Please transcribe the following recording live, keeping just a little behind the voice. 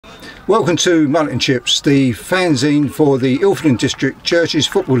Welcome to Mullet and Chips, the fanzine for the Ilford District Churches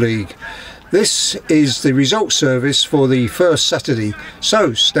Football League. This is the results service for the first Saturday,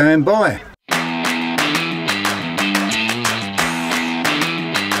 so stand by.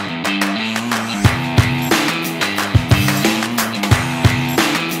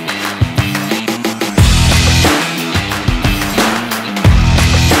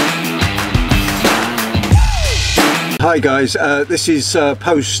 Hi guys, this is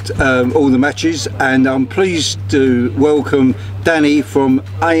post all the matches, and I'm pleased to welcome Danny from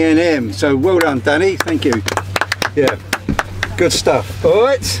A&M. So well done, Danny, thank you. Yeah, good stuff. All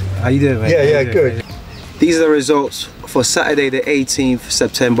right? How you doing, mate? Yeah, good. These are the results for Saturday the 18th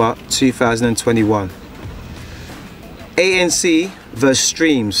September 2021. ANC versus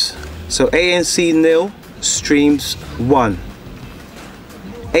Streams. So ANC 0, Streams 1.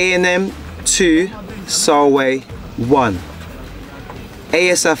 A&M 2, Solway 1.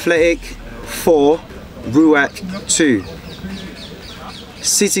 AS Athletic 4, Ruach 2.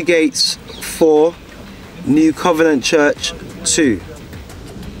 City Gates 4, New Covenant Church 2.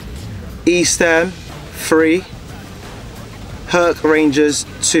 East Ham 3, Herc Rangers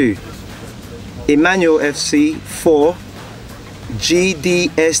 2. Emmanuel FC 4,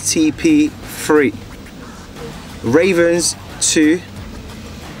 GDSTP 3. Ravens 2,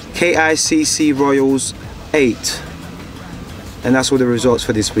 KICC Royals 8. And that's all the results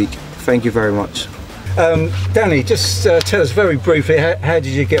for this week. Thank you very much. Danny, just tell us very briefly, how did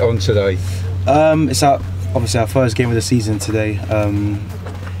you get on today? It's obviously our first game of the season today.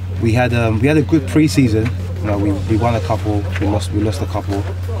 We had a good pre-season. You know, we won a couple, we lost a couple.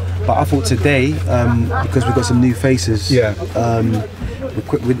 But I thought today, because we got some new faces, yeah,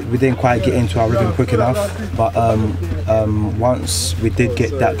 we didn't quite get into our rhythm quick enough. But once we did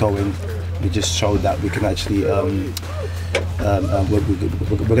get that going, we just showed that we can actually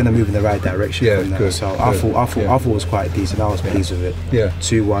we're going to move in the right direction. Yeah, good. So I thought it was quite decent. I was pleased with it. Yeah,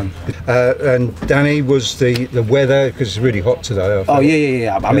 2-1. And Danny, was the weather, because it's really hot today? Oh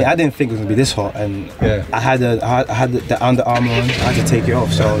yeah. I mean, I didn't think it was going to be this hot, and yeah, I had the Under Armour on. I had to take it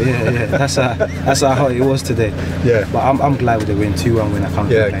off. So yeah. That's how hot it was today. Yeah, but I'm glad with the win, 2-1 win. I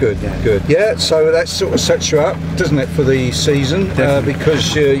can't complain. Good. Yeah, so that sort of sets you up, doesn't it, for the season?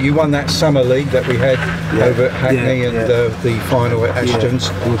 Because you won that summer league that we had over at Hackney and the final at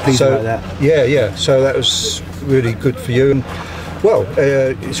Ashton's. We were pleased about that. Yeah. So that was really good for you. And well,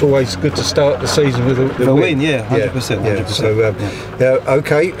 it's always good to start the season with a win. Yeah, 100%. Yeah. So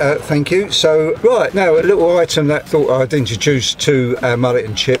okay, thank you. So right now, a little item that I thought I'd introduce to our Mullet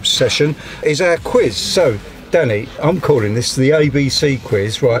and Chips session is our quiz. So Danny, I'm calling this the ABC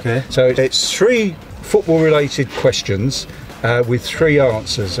quiz, right? Okay. So it's 3 football-related questions with 3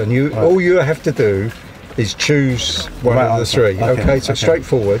 answers, and all you have to do is choose one of the 3. Okay, so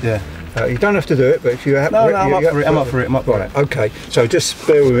straightforward. Yeah. You don't have to do it, but if you have, I'm up for it. Right. Okay. So just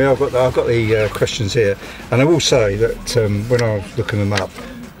bear with me. I've got the questions here, and I will say that when I was looking them up,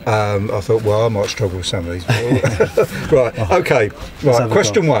 I thought, well, I might struggle with some of these. Right. Okay. Right.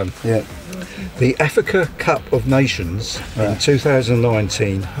 Question 1. Yeah. The Africa Cup of Nations in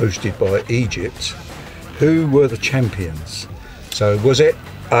 2019, hosted by Egypt. Who were the champions? So was it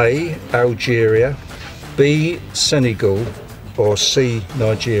A, Algeria, B, Senegal, or C,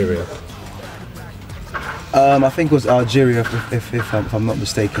 Nigeria? I think it was Algeria, if I'm not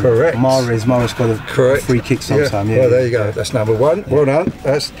mistaken. Correct. Mahrez got a free kick sometime. Yeah. Well, there you go. That's number 1. Well done.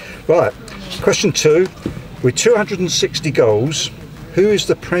 That's right. Question 2. With 260 goals, who is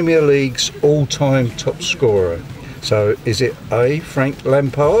the Premier League's all-time top scorer? So is it A, Frank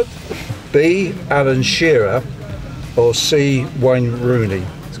Lampard, B, Alan Shearer, or C, Wayne Rooney?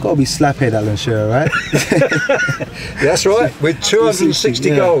 It's got to be slaphead Alan Shearer, right? That's right, with 260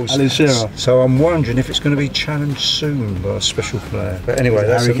 goals. Alan Shearer. So I'm wondering if it's going to be challenged soon by a special player. But anyway,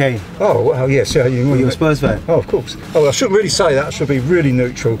 that's Harry Kane. Oh, well, yes. Yeah, you're a Spurs fan? Oh, of course. Oh, I shouldn't really say that. I should be really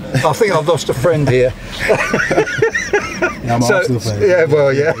neutral. I think I've lost a friend here. Yeah, I'm an Arsenal fan. Yeah,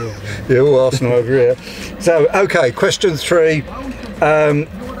 well, yeah. You're all Arsenal over here. So, okay, question 3.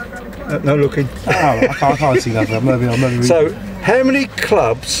 No looking. I can't see nothing. I'm moving. So, how many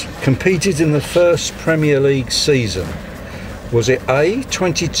clubs competed in the first Premier League season? Was it A,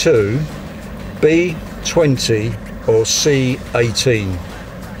 22, B, 20, or C, 18?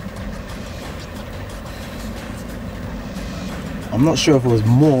 I'm not sure if it was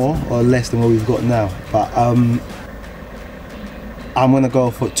more or less than what we've got now, but I'm going to go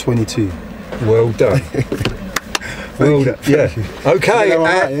for 22. Well done. Well done. Yeah. Okay.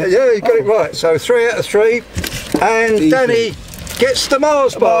 Yeah, you got it right. So 3 out of 3. And Danny gets the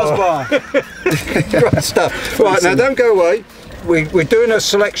Mars bar. Great stuff. Right, now don't go away. we're doing a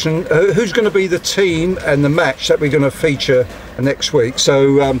selection. Who's going to be the team and the match that we're going to feature next week?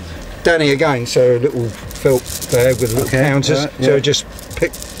 So Danny again. So a little felt bag with little counters. So just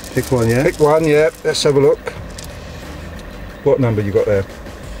pick one. Yeah. Pick one. Yeah. Let's have a look. What number you got there?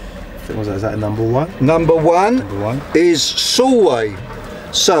 Is that number one? Number one is Solway.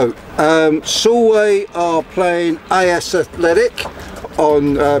 So Solway are playing AS Athletic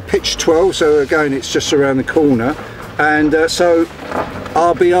on pitch 12. So again, it's just around the corner. And so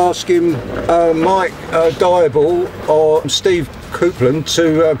I'll be asking Mike Diable or Steve Coupland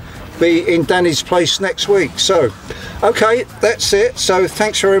to be in Danny's place next week. So, okay, that's it. So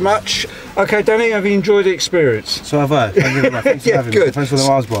thanks very much. Okay, Danny, have you enjoyed the experience? So have I. Thank you very much. Thanks for having me. Thanks for the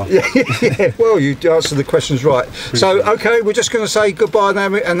Mars bar. Yeah. Well, you answered the questions right. So, okay, we're just going to say goodbye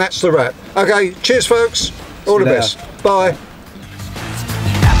now, and that's the wrap. Okay, cheers, folks. All the best. Bye.